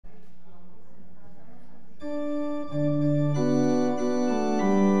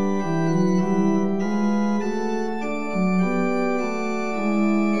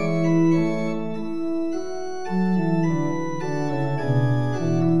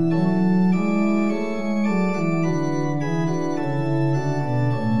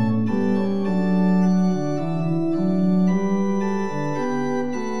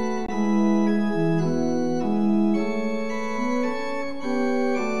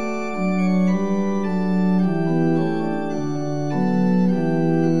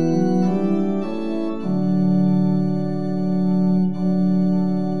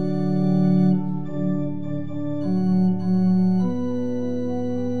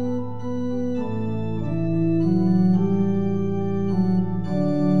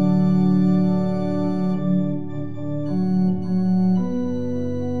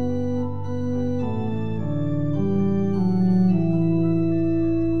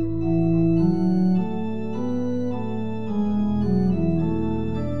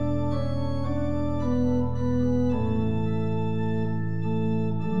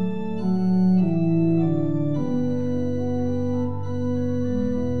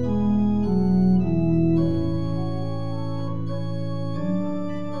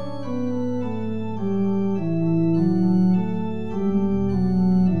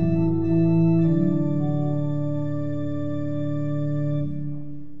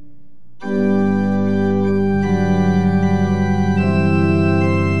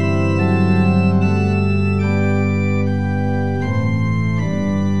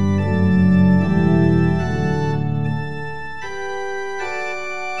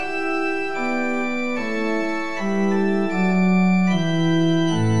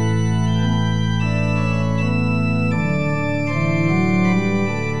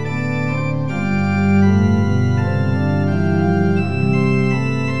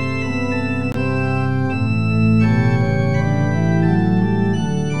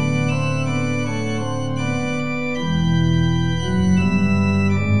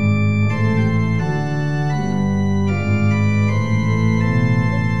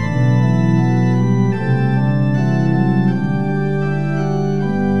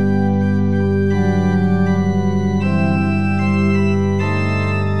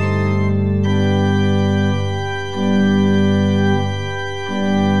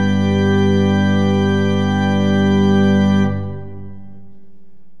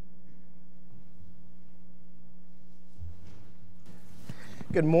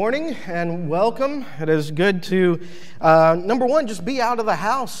morning and welcome. It is good to, number one, just be out of the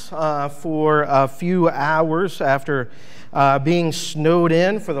house for a few hours after being snowed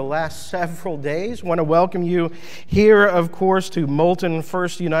in for the last several days. I want to welcome you here, of course, to Moulton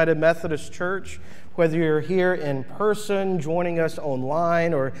First United Methodist Church. Whether you're here in person, joining us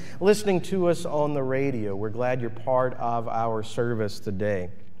online, or listening to us on the radio, we're glad you're part of our service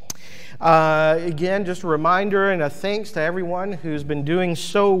today. Again, just a reminder and a thanks to everyone who's been doing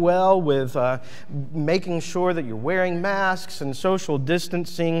so well with making sure that you're wearing masks and social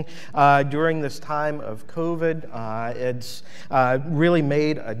distancing during this time of COVID. It's really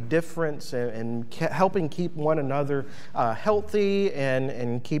made a difference in helping keep one another healthy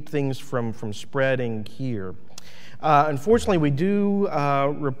and keep things from spreading here. Unfortunately, we do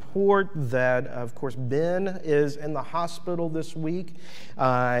report that, of course, Ben is in the hospital this week.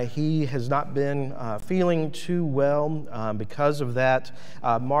 He has not been feeling too well. Because of that,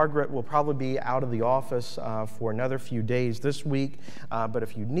 Margaret will probably be out of the office for another few days this week. But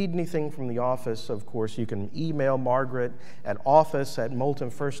if you need anything from the office, of course, you can email Margaret at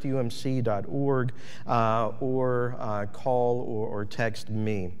office@moultonfirstumc.org or call or text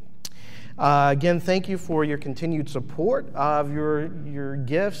me. Again, thank you for your continued support of your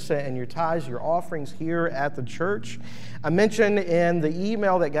gifts and your tithes, your offerings here at the church. I mentioned in the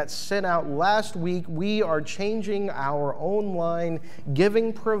email that got sent out last week, we are changing our online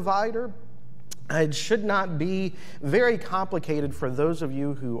giving provider. It should not be very complicated for those of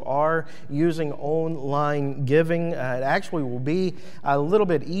you who are using online giving. It actually will be a little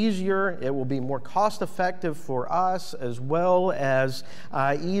bit easier. It will be more cost-effective for us as well as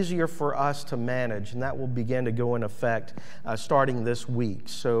easier for us to manage, and that will begin to go in effect starting this week.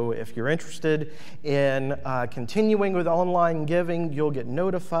 So if you're interested in continuing with online giving, you'll get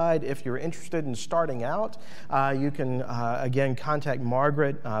notified. If you're interested in starting out, you can, again, contact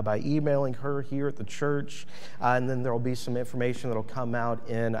Margaret by emailing her here at the church, and then there will be some information that will come out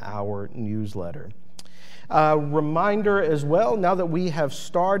in our newsletter. Reminder as well, now that we have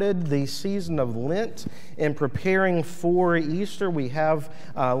started the season of Lent and preparing for Easter, we have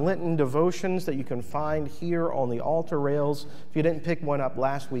Lenten devotions that you can find here on the altar rails. If you didn't pick one up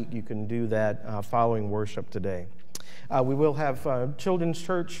last week, you can do that following worship today. We will have children's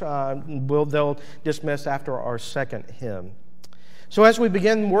church. They'll dismiss after our second hymn. So as we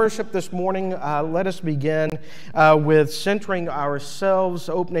begin worship this morning, let us begin with centering ourselves,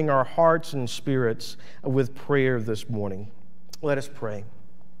 opening our hearts and spirits with prayer this morning. Let us pray.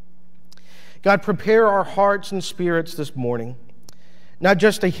 God, prepare our hearts and spirits this morning, not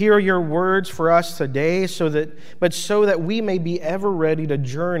just to hear your words for us today, but so that we may be ever ready to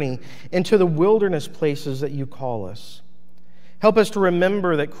journey into the wilderness places that you call us. Help us to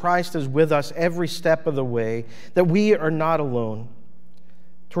remember that Christ is with us every step of the way, that we are not alone.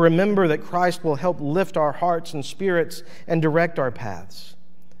 To remember that Christ will help lift our hearts and spirits and direct our paths.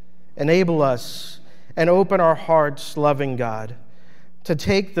 Enable us and open our hearts, loving God, to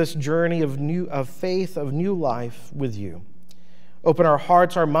take this journey of faith, of new life with you. Open our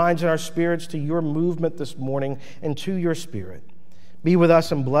hearts, our minds, and our spirits to your movement this morning and to your Spirit. Be with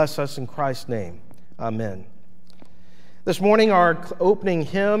us and bless us in Christ's name. Amen. This morning, our opening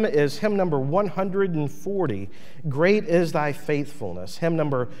hymn is hymn number 140, Great is Thy Faithfulness, hymn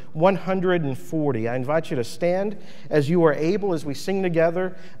number 140. I invite you to stand as you are able as we sing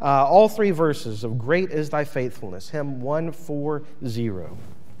together all three verses of Great is Thy Faithfulness, hymn 140.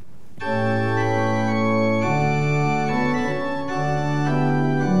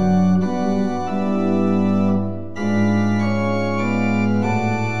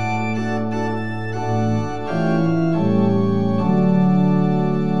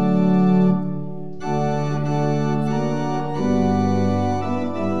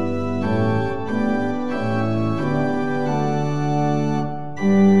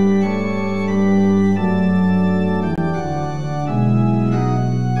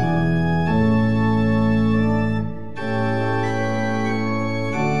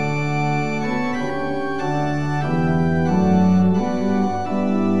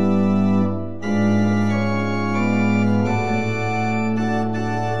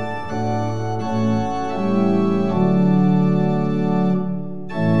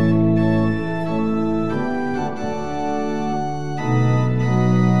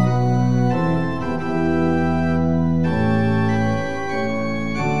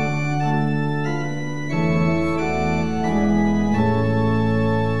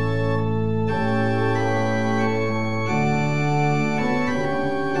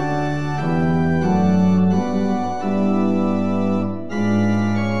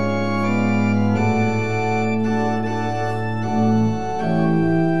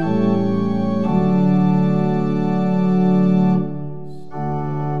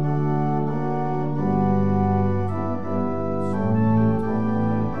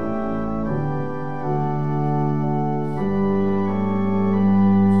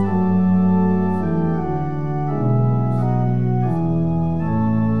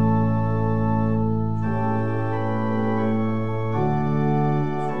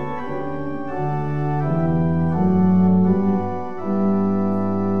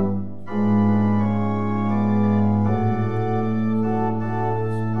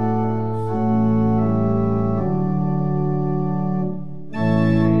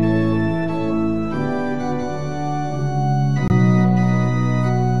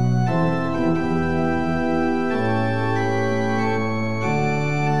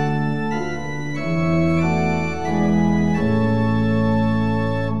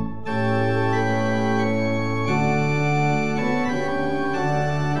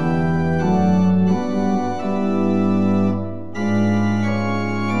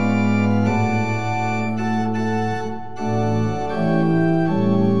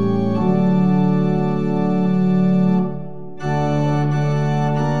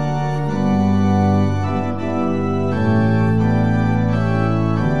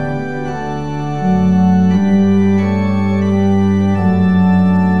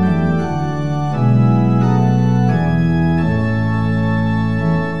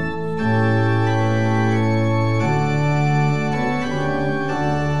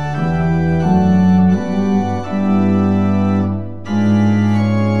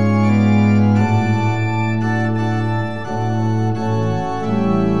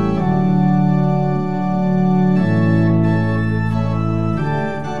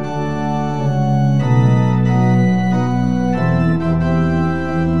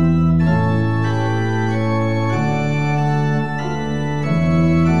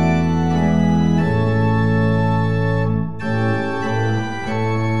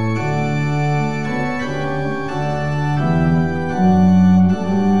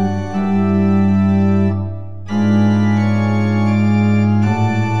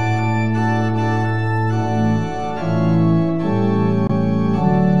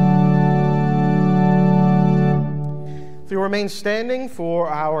 You'll remain standing for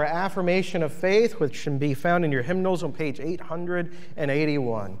our affirmation of faith, which can be found in your hymnals on page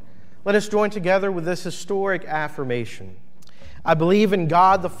 881. Let us join together with this historic affirmation. I believe in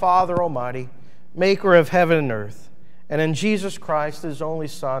God the Father Almighty, maker of heaven and earth, and in Jesus Christ, his only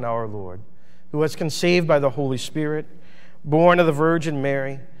Son, our Lord, who was conceived by the Holy Spirit, born of the Virgin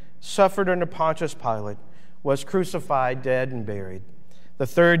Mary, suffered under Pontius Pilate, was crucified, dead, and buried. The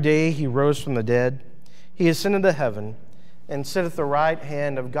third day he rose from the dead. He ascended to heaven and sitteth at the right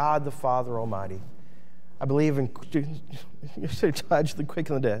hand of God the Father Almighty. I believe in the quick and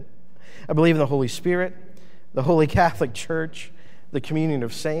the dead. I believe in the Holy Spirit, the Holy Catholic Church, the communion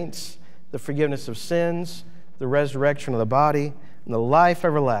of saints, the forgiveness of sins, the resurrection of the body, and the life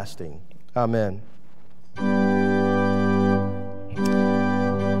everlasting. Amen.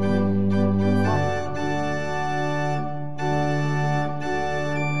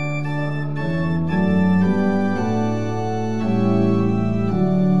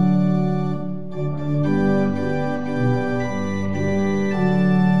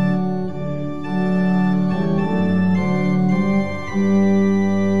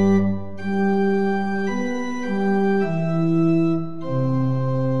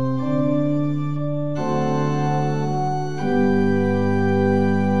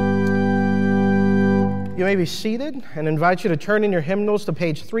 You may be seated and invite you to turn in your hymnals to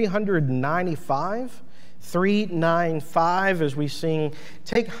page 395. 395 as we sing,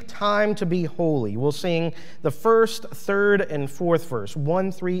 Take Time to Be Holy. We'll sing the first, third, and fourth verse,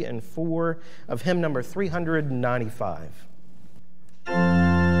 1, 3, and 4 of hymn number 395.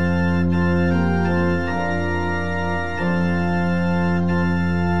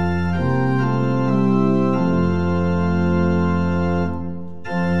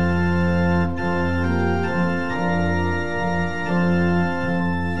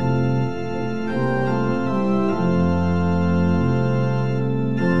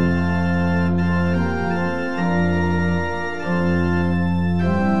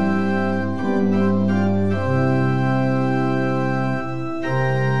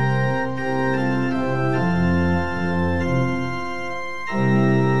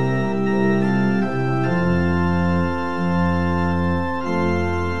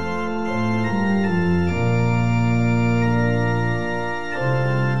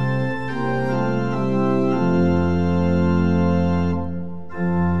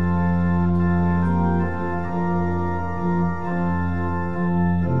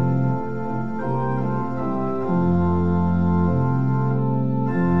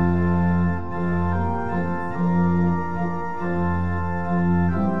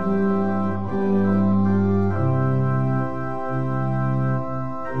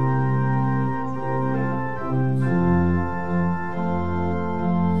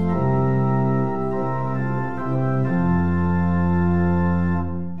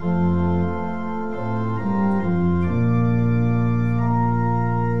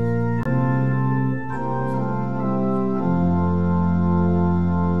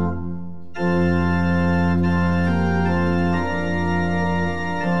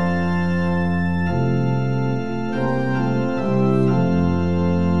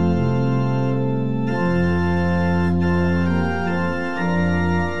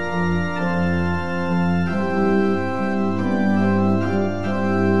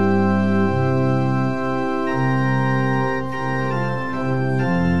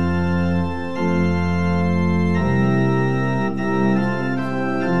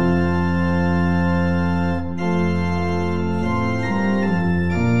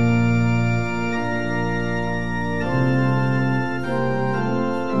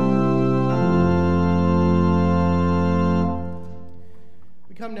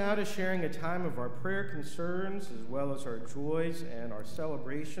 Sharing a time of our prayer concerns as well as our joys and our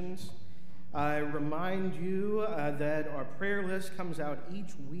celebrations. I remind you that our prayer list comes out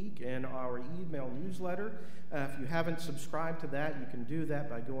each week in our email newsletter. If you haven't subscribed to that, you can do that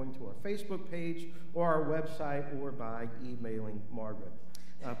by going to our Facebook page or our website or by emailing Margaret.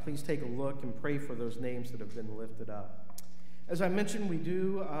 Please take a look and pray for those names that have been lifted up. As I mentioned, we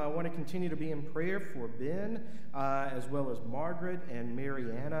do want to continue to be in prayer for Ben, as well as Margaret and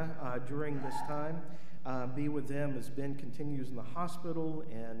Mariana during this time. Be with them as Ben continues in the hospital,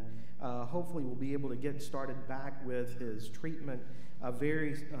 and hopefully we'll be able to get started back with his treatment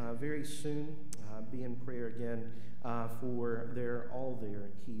very soon. Be in prayer again for all their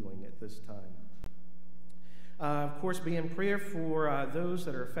healing at this time. Of course, be in prayer for those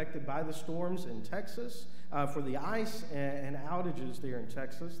that are affected by the storms in Texas, for the ice and outages there in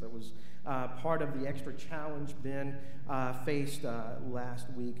Texas. That was part of the extra challenge Ben faced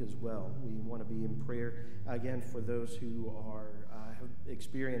last week as well. We want to be in prayer again for those who have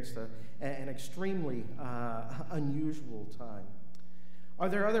experienced an extremely unusual time. Are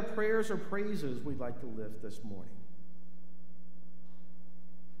there other prayers or praises we'd like to lift this morning?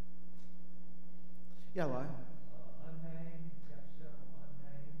 Yeah, Lyle. Unnamed, got several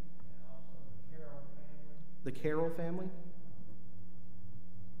unnamed, and also the Carroll family. The Carroll family?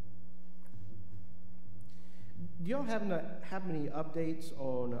 Do y'all have any updates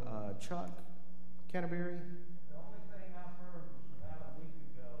on Chuck Canterbury? The only thing I've heard was about a week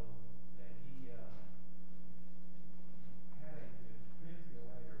ago that he had a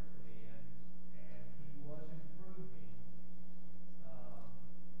defibrillator put in, and he was improving.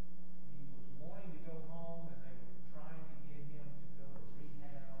 He was wanting to go home, and they were trying to get him to go to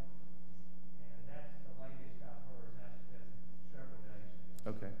rehab, and that's the latest I've heard. That's been several days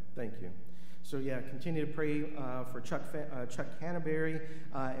ago. Okay, thank you. So yeah, continue to pray for Chuck Canterbury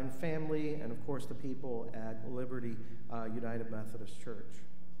and family, and of course the people at Liberty United Methodist Church.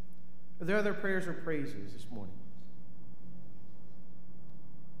 Are there other prayers or praises this morning?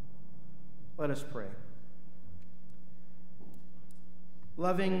 Let us pray.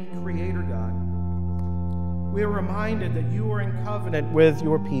 Loving Creator God, we are reminded that you are in covenant with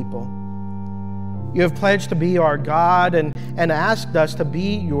your people. You have pledged to be our God and asked us to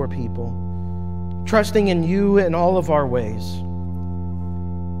be your people, trusting in you in all of our ways.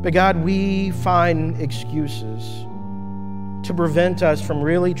 But God, we find excuses to prevent us from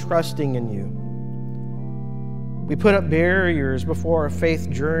really trusting in you. We put up barriers before our faith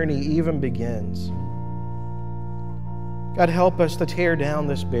journey even begins. God, help us to tear down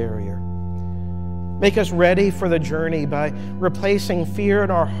this barrier. Make us ready for the journey by replacing fear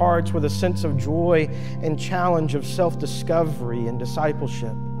in our hearts with a sense of joy and challenge of self-discovery and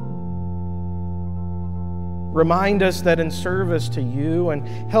discipleship. Remind us that in service to you and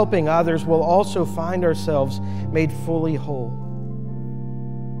helping others, we'll also find ourselves made fully whole.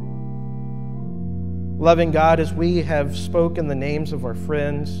 Loving God, as we have spoken the names of our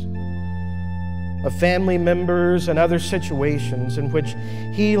friends, of family members, and other situations in which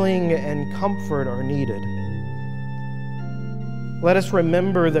healing and comfort are needed, let us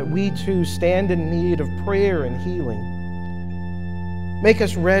remember that we too stand in need of prayer and healing. Make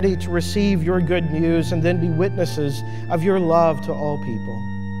us ready to receive your good news and then be witnesses of your love to all people.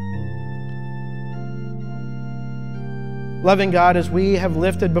 Loving God, as we have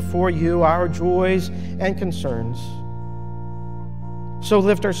lifted before you our joys and concerns, so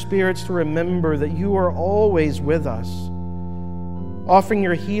lift our spirits to remember that you are always with us, offering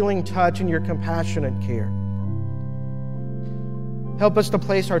your healing touch and your compassionate care. Help us to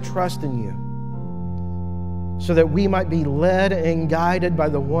place our trust in you, so that we might be led and guided by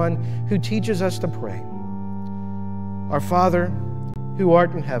the one who teaches us to pray. Our Father, who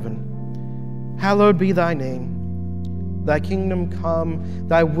art in heaven, hallowed be thy name. Thy kingdom come,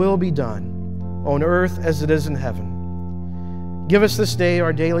 thy will be done, on earth as it is in heaven. Give us this day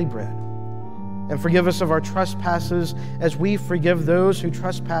our daily bread, and forgive us of our trespasses as we forgive those who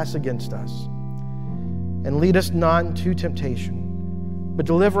trespass against us. And lead us not into temptation, but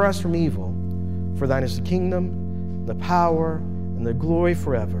deliver us from evil. For thine is the kingdom, the power, and the glory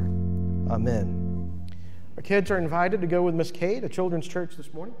forever. Amen. Our kids are invited to go with Miss Kay to Children's Church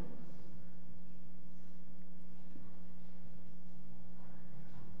this morning.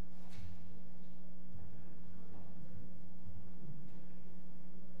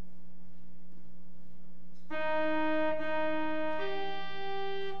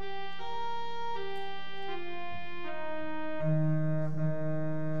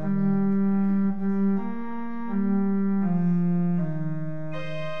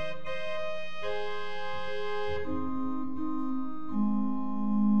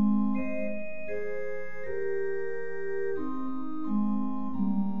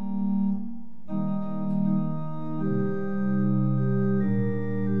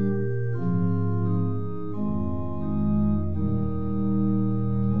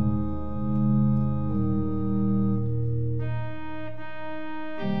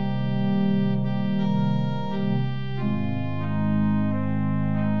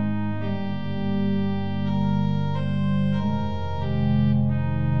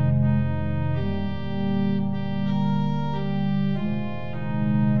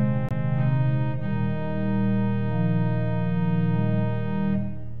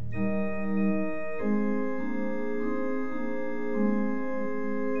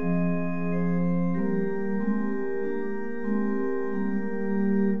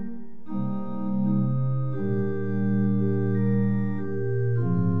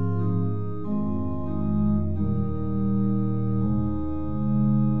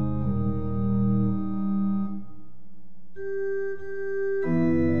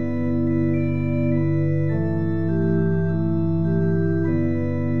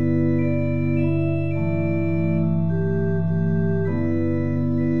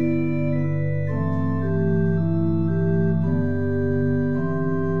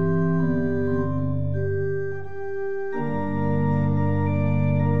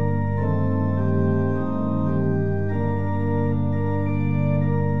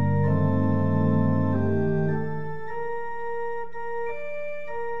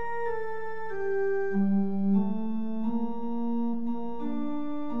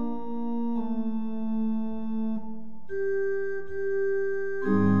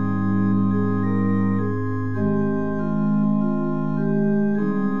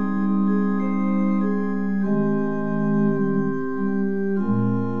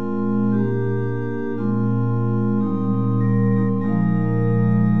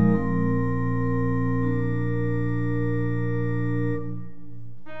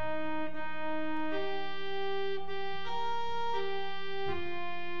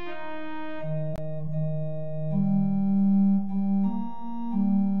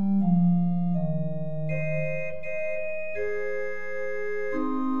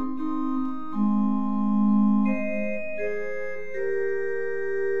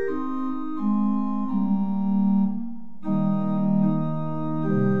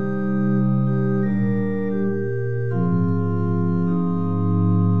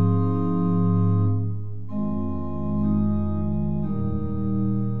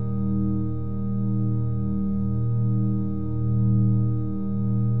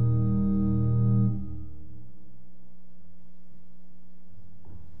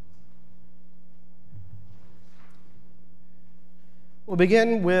 We'll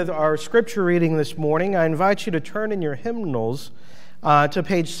begin with our scripture reading this morning. I invite you to turn in your hymnals to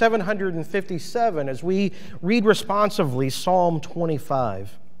page 757 as we read responsively Psalm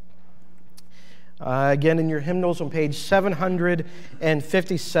 25. Again, in your hymnals on page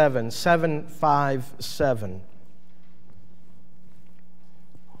 757, 757.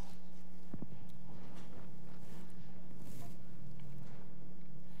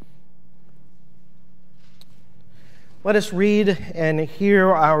 Let us read and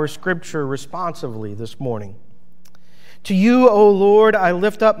hear our scripture responsively this morning. To you, O Lord, I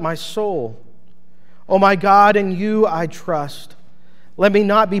lift up my soul. O my God, in you I trust. Let me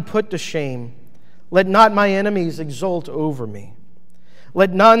not be put to shame. Let not my enemies exult over me.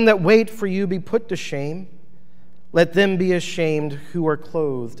 Let none that wait for you be put to shame. Let them be ashamed who are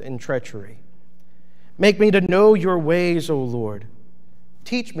clothed in treachery. Make me to know your ways, O Lord.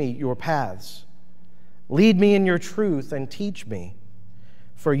 Teach me your paths. Lead me in your truth and teach me.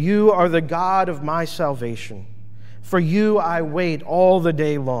 For you are the God of my salvation. For you I wait all the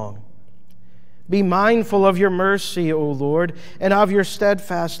day long. Be mindful of your mercy, O Lord, and of your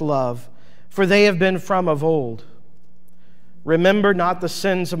steadfast love, for they have been from of old. Remember not the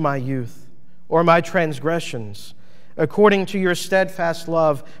sins of my youth, or my transgressions. According to your steadfast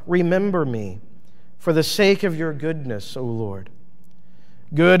love, remember me, for the sake of your goodness, O Lord.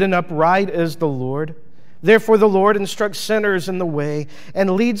 Good and upright is the Lord. Therefore the Lord instructs sinners in the way,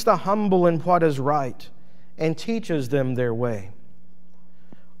 and leads the humble in what is right, and teaches them their way.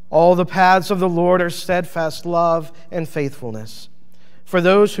 All the paths of the Lord are steadfast love and faithfulness, for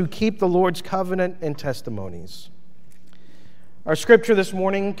those who keep the Lord's covenant and testimonies. Our scripture this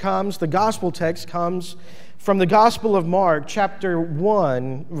morning the gospel text comes from the Gospel of Mark, chapter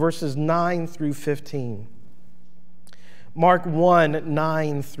 1, verses 9 through 15. Mark 1,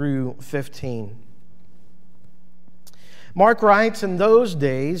 9 through 15. Mark writes, in those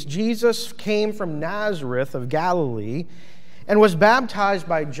days, Jesus came from Nazareth of Galilee and was baptized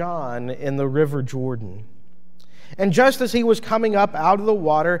by John in the river Jordan. And just as he was coming up out of the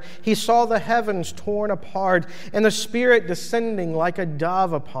water, he saw the heavens torn apart and the Spirit descending like a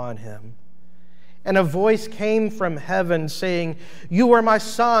dove upon him. And a voice came from heaven saying, "You are my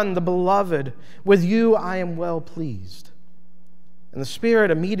Son, the beloved. With you I am well pleased." And the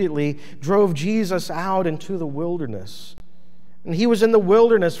Spirit immediately drove Jesus out into the wilderness. And he was in the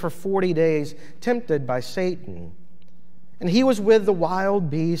wilderness for 40 days, tempted by Satan. And he was with the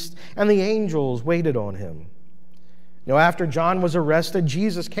wild beasts, and the angels waited on him. Now, after John was arrested,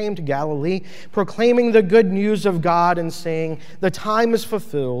 Jesus came to Galilee, proclaiming the good news of God and saying, "The time is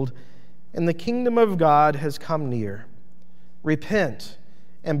fulfilled, and the kingdom of God has come near. Repent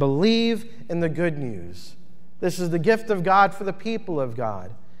and believe in the good news." This is the gift of God for the people of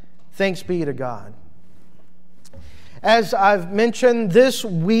God. Thanks be to God. As I've mentioned, this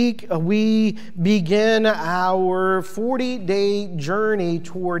week we begin our 40-day journey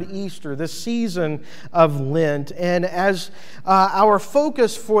toward Easter, the season of Lent. And as our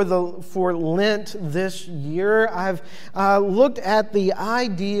focus for Lent this year, I've looked at the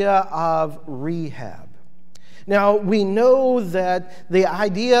idea of rehab. Now, we know that the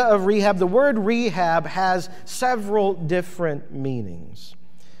idea of rehab, the word rehab, has several different meanings.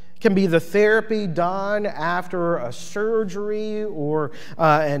 It can be the therapy done after a surgery or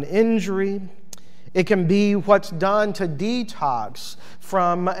an injury. It can be what's done to detox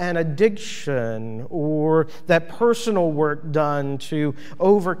from an addiction, or that personal work done to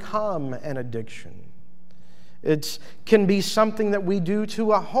overcome an addiction. It can be something that we do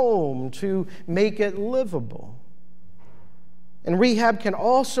to a home to make it livable. And rehab can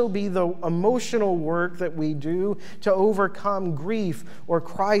also be the emotional work that we do to overcome grief or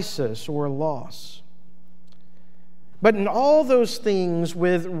crisis or loss. But in all those things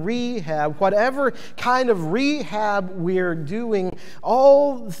with rehab, whatever kind of rehab we're doing,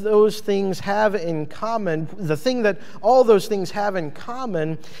 all those things have in common, the thing that all those things have in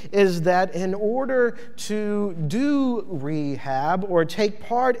common is that in order to do rehab or take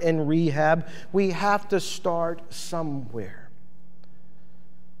part in rehab, we have to start somewhere.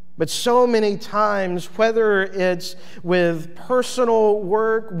 But so many times, whether it's with personal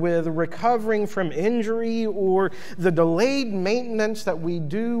work, with recovering from injury, or the delayed maintenance that we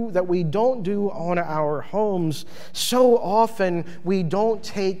don't do on our homes, so often we don't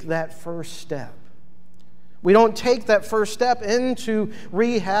take that first step. We don't take that first step into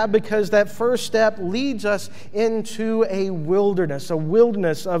rehab because that first step leads us into a wilderness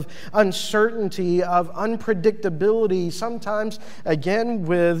of uncertainty, of unpredictability, sometimes, again,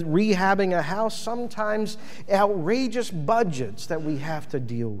 with rehabbing a house, sometimes outrageous budgets that we have to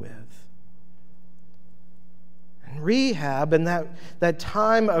deal with. Rehab and that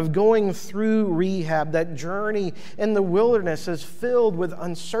time of going through rehab, that journey in the wilderness is filled with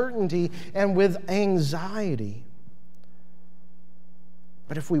uncertainty and with anxiety.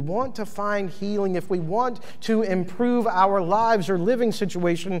 But if we want to find healing, if we want to improve our lives or living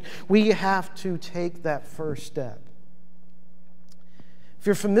situation, we have to take that first step. If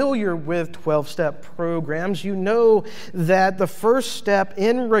you're familiar with 12-step programs, you know that the first step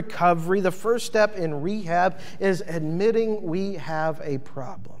in recovery, the first step in rehab, is admitting we have a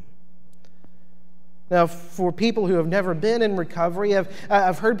problem. Now, for people who have never been in recovery,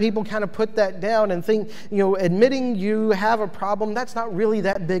 I've heard people kind of put that down and think, admitting you have a problem, that's not really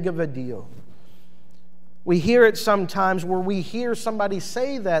that big of a deal. We hear it sometimes where we hear somebody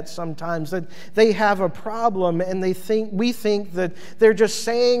say that sometimes, that they have a problem, and we think that they're just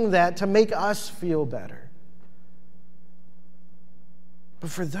saying that to make us feel better.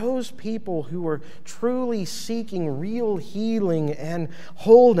 But for those people who are truly seeking real healing and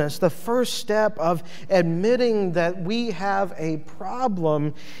wholeness, the first step of admitting that we have a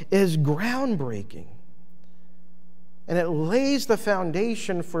problem is groundbreaking. And it lays the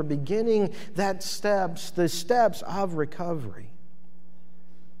foundation for beginning the steps of recovery.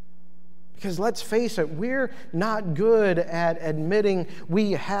 Because let's face it, we're not good at admitting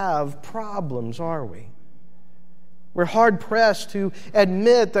we have problems, are we? We're hard-pressed to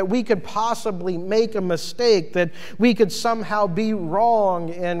admit that we could possibly make a mistake, that we could somehow be wrong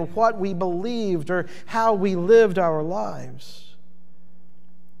in what we believed or how we lived our lives.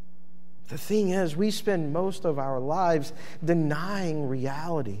 The thing is, we spend most of our lives denying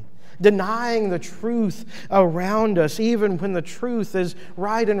reality, denying the truth around us, even when the truth is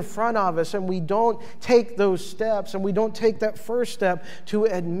right in front of us, and we don't take those steps, and we don't take that first step to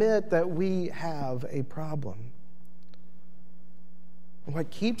admit that we have a problem. What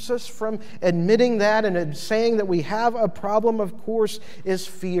keeps us from admitting that and saying that we have a problem, of course, is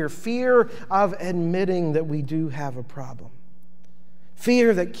fear. Fear of admitting that we do have a problem.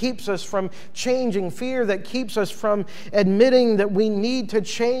 Fear that keeps us from changing. Fear that keeps us from admitting that we need to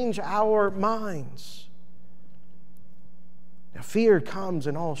change our minds. Now, fear comes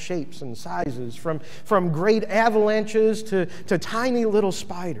in all shapes and sizes, from great avalanches to tiny little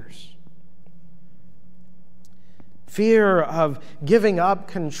spiders. Fear of giving up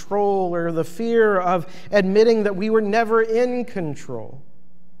control, or the fear of admitting that we were never in control.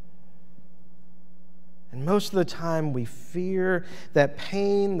 And most of the time, we fear that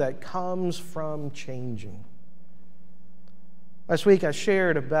pain that comes from changing. Last week, I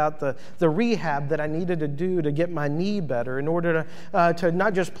shared about the rehab that I needed to do to get my knee better in order to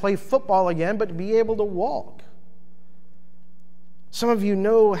not just play football again, but to be able to walk. Some of you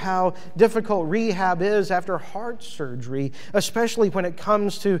know how difficult rehab is after heart surgery, especially when it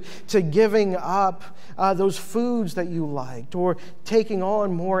comes to giving up those foods that you liked or taking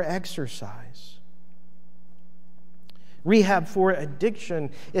on more exercise. Rehab for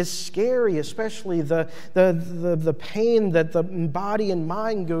addiction is scary, especially the pain that the body and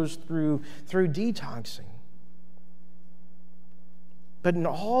mind goes through detoxing. But in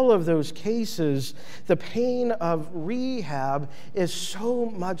all of those cases, the pain of rehab is so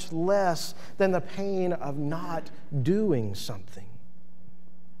much less than the pain of not doing something.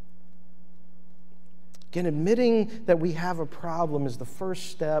 Again, admitting that we have a problem is the first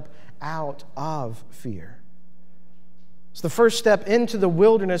step out of fear. It's the first step into the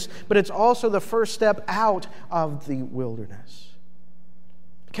wilderness, but it's also the first step out of the wilderness.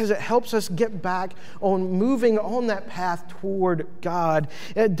 Because it helps us get back on moving on that path toward God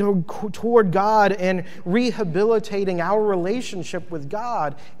and rehabilitating our relationship with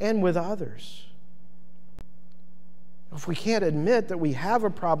God and with others. If we can't admit that we have a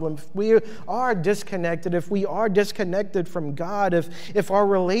problem, if we are disconnected, if we are disconnected from God, if our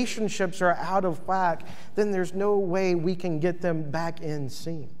relationships are out of whack, then there's no way we can get them back in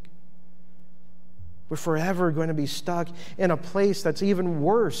sync. We're forever going to be stuck in a place that's even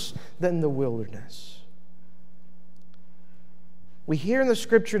worse than the wilderness. We hear in the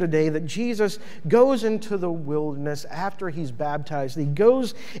scripture today that Jesus goes into the wilderness after he's baptized. He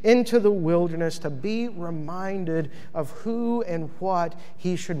goes into the wilderness to be reminded of who and what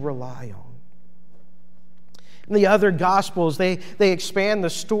he should rely on. In the other Gospels, they expand the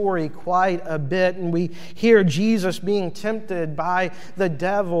story quite a bit, and we hear Jesus being tempted by the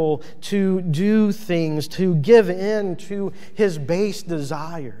devil to do things, to give in to his base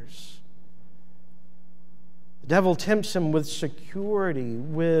desires. The devil tempts him with security,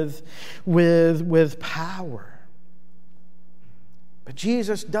 with power. But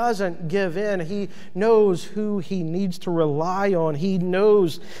Jesus doesn't give in. He knows who he needs to rely on. He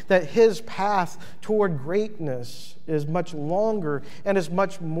knows that his path toward greatness is much longer and is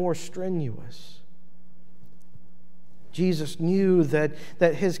much more strenuous. Jesus knew that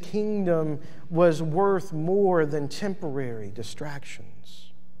his kingdom was worth more than temporary distractions.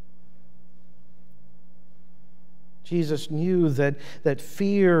 Jesus knew that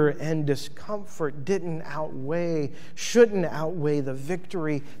fear and discomfort shouldn't outweigh the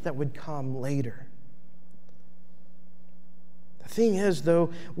victory that would come later. The thing is,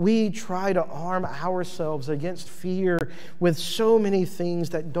 though, we try to arm ourselves against fear with so many things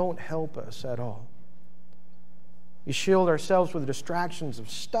that don't help us at all. We shield ourselves with distractions of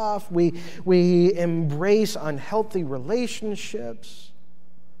stuff. We embrace unhealthy relationships.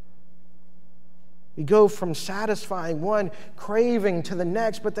 We go from satisfying one craving to the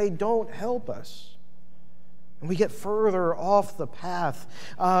next, but they don't help us. And we get further off the path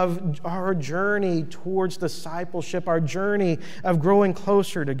of our journey towards discipleship, our journey of growing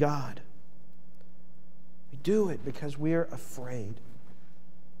closer to God. We do it because we're afraid.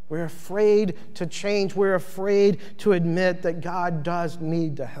 We're afraid to change. We're afraid to admit that God does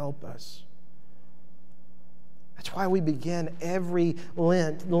need to help us. That's why we begin every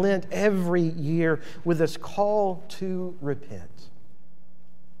Lent every year with this call to repent.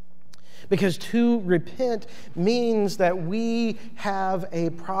 Because to repent means that we have a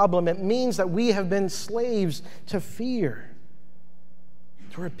problem. It means that we have been slaves to fear.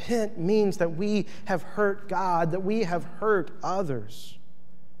 To repent means that we have hurt God, that we have hurt others.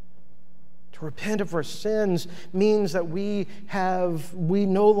 To repent of our sins means that we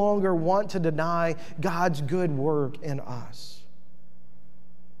no longer want to deny God's good work in us.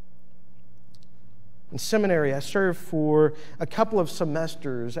 In seminary, I served for a couple of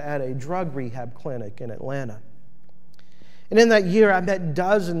semesters at a drug rehab clinic in Atlanta. And in that year, I met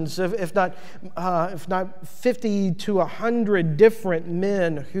dozens of, if not 50 to 100 different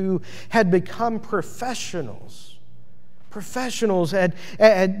men who had become professionals at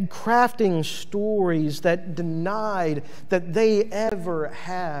crafting stories that denied that they ever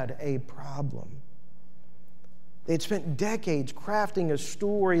had a problem. They had spent decades crafting a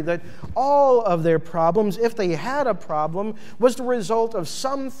story that all of their problems, if they had a problem, was the result of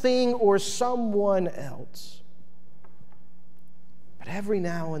something or someone else. But every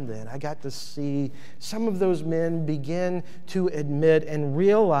now and then, I got to see some of those men begin to admit and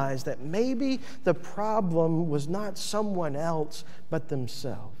realize that maybe the problem was not someone else, but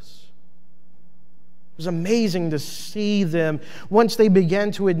themselves. It was amazing to see them, once they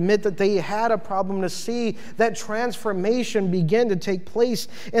began to admit that they had a problem, to see that transformation begin to take place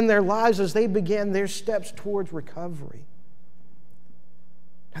in their lives as they began their steps towards recovery.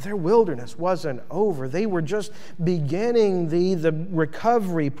 Now, their wilderness wasn't over. They were just beginning the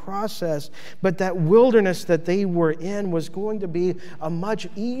recovery process, but that wilderness that they were in was going to be a much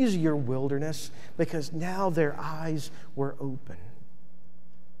easier wilderness because now their eyes were open.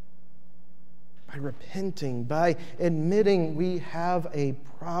 By repenting, by admitting we have a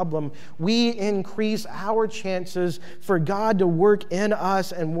problem, we increase our chances for God to work in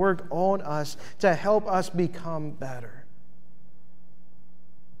us and work on us to help us become better.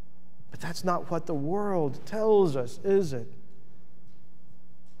 But that's not what the world tells us, is it?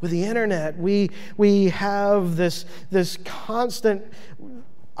 With the internet, we have this constant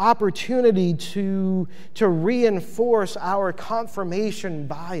opportunity to reinforce our confirmation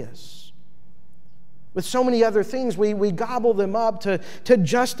bias. With so many other things, we gobble them up to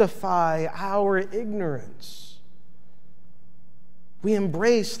justify our ignorance. We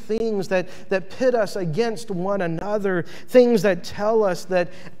embrace things that pit us against one another, things that tell us that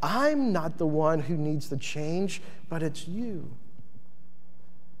I'm not the one who needs the change, but it's you.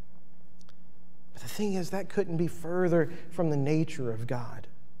 But the thing is, that couldn't be further from the nature of God.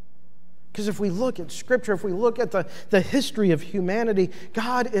 Because if we look at Scripture, if we look at the history of humanity,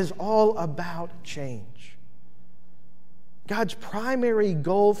 God is all about change. God's primary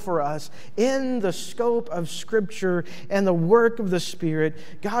goal for us in the scope of Scripture and the work of the Spirit,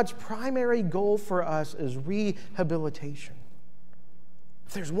 God's primary goal for us is rehabilitation.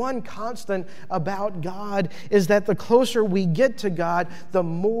 If there's one constant about God, is that the closer we get to God, the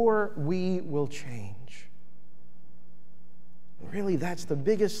more we will change. Really, that's the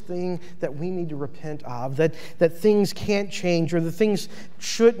biggest thing that we need to repent of, that things can't change or that things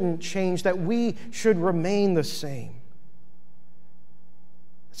shouldn't change, that we should remain the same.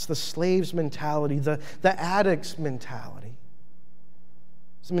 It's the slave's mentality, the addict's mentality.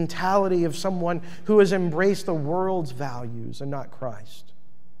 It's the mentality of someone who has embraced the world's values and not Christ.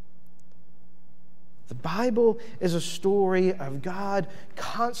 The Bible is a story of God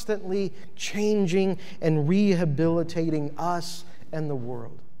constantly changing and rehabilitating us and the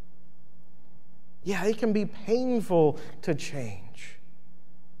world. Yeah, it can be painful to change.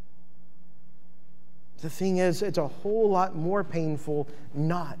 The thing is, it's a whole lot more painful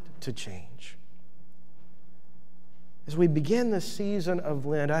not to change. As we begin this season of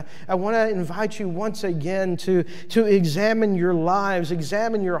Lent, I want to invite you once again to examine your lives,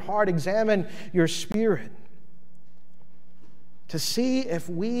 examine your heart, examine your spirit, to see if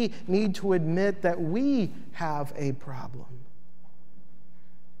we need to admit that we have a problem.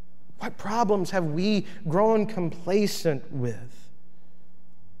 What problems have we grown complacent with?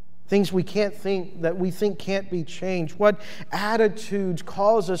 Things we think can't be changed. What attitudes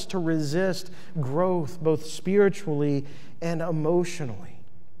cause us to resist growth, both spiritually and emotionally?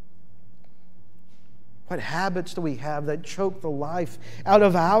 What habits do we have that choke the life out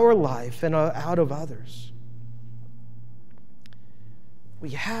of our life and out of others?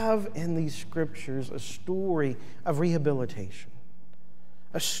 We have in these scriptures a story of rehabilitation,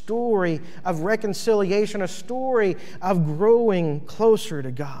 a story of reconciliation, a story of growing closer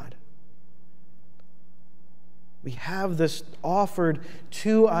to God. We have this offered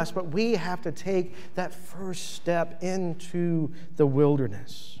to us, but we have to take that first step into the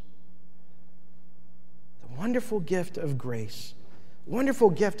wilderness. The wonderful gift of grace, wonderful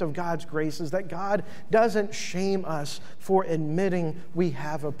gift of God's grace is that God doesn't shame us for admitting we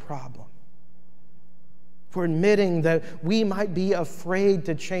have a problem, for admitting that we might be afraid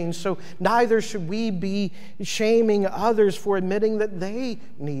to change. So neither should we be shaming others for admitting that they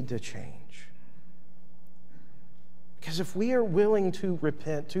need to change. Because if we are willing to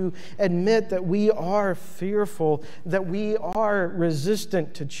repent, to admit that we are fearful, that we are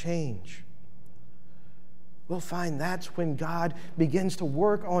resistant to change, we'll find that's when God begins to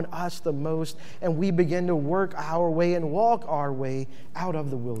work on us the most, and we begin to work our way and walk our way out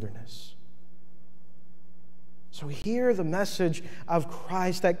of the wilderness. So hear the message of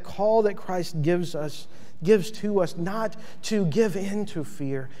Christ, that call that Christ gives to us, not to give in to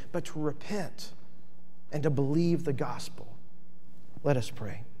fear, but to repent and to believe the gospel. Let us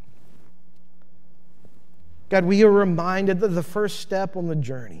pray. God, we are reminded that the first step on the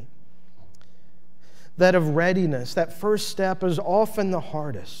journey, that of readiness, that first step is often the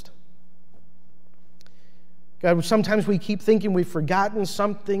hardest. God, sometimes we keep thinking we've forgotten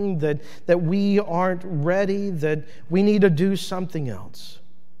something, that we aren't ready, that we need to do something else.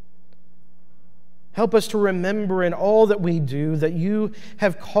 Help us to remember in all that we do that you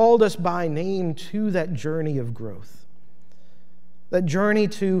have called us by name to that journey of growth. That journey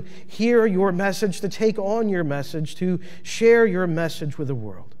to hear your message, to take on your message, to share your message with the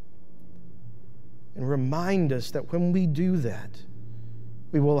world. And remind us that when we do that,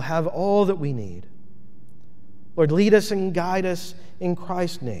 we will have all that we need. Lord, lead us and guide us in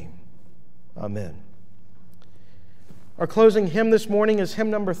Christ's name. Amen. Our closing hymn this morning is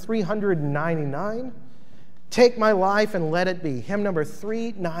hymn number 399, Take My Life and Let It Be. Hymn number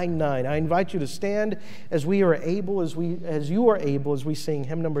 399. I invite you to stand as you are able as we sing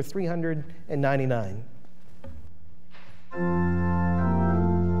hymn number 399.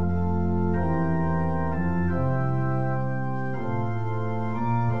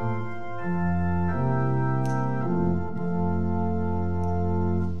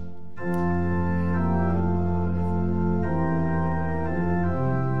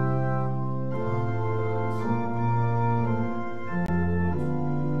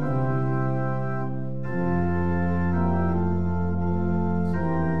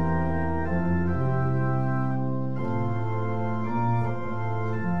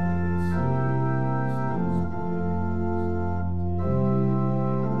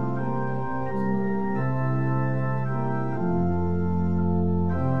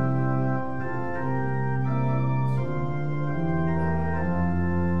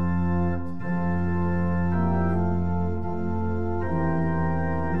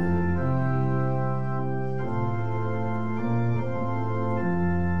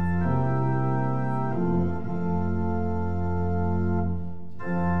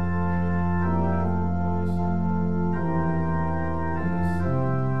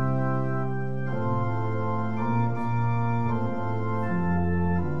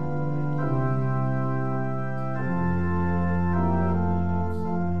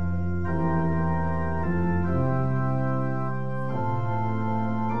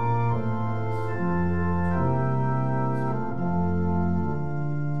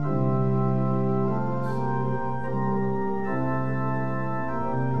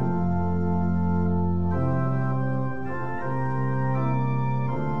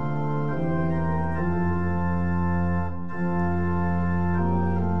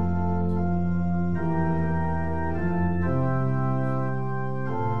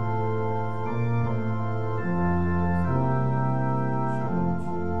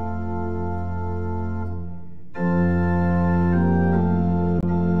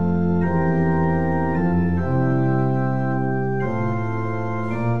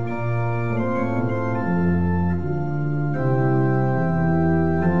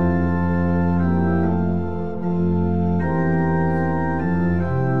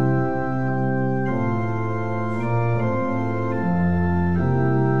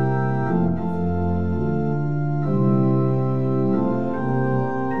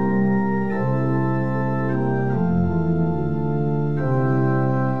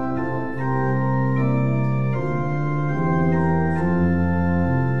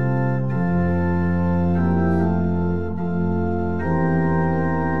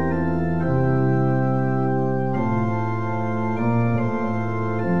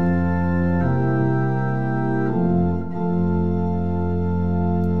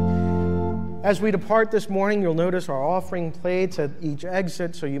 As we depart this morning, you'll notice our offering plates at each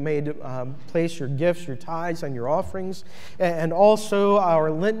exit, so you may place your gifts, your tithes, and your offerings, and also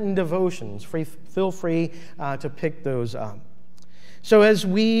our Lenten devotions. Feel free to pick those up. So as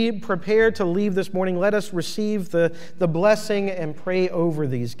we prepare to leave this morning, let us receive the blessing and pray over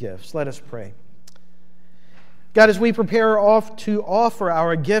these gifts. Let us pray. God, as we prepare to offer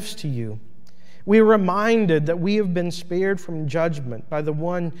our gifts to you, we are reminded that we have been spared from judgment by the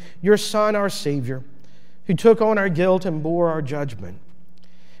one, your Son, our Savior, who took on our guilt and bore our judgment.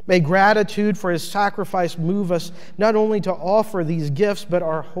 May gratitude for his sacrifice move us not only to offer these gifts, but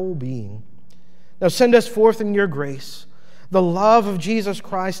our whole being. Now send us forth in your grace, the love of Jesus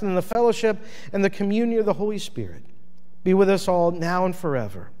Christ, and the fellowship and the communion of the Holy Spirit. Be with us all now and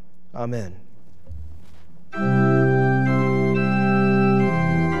forever. Amen.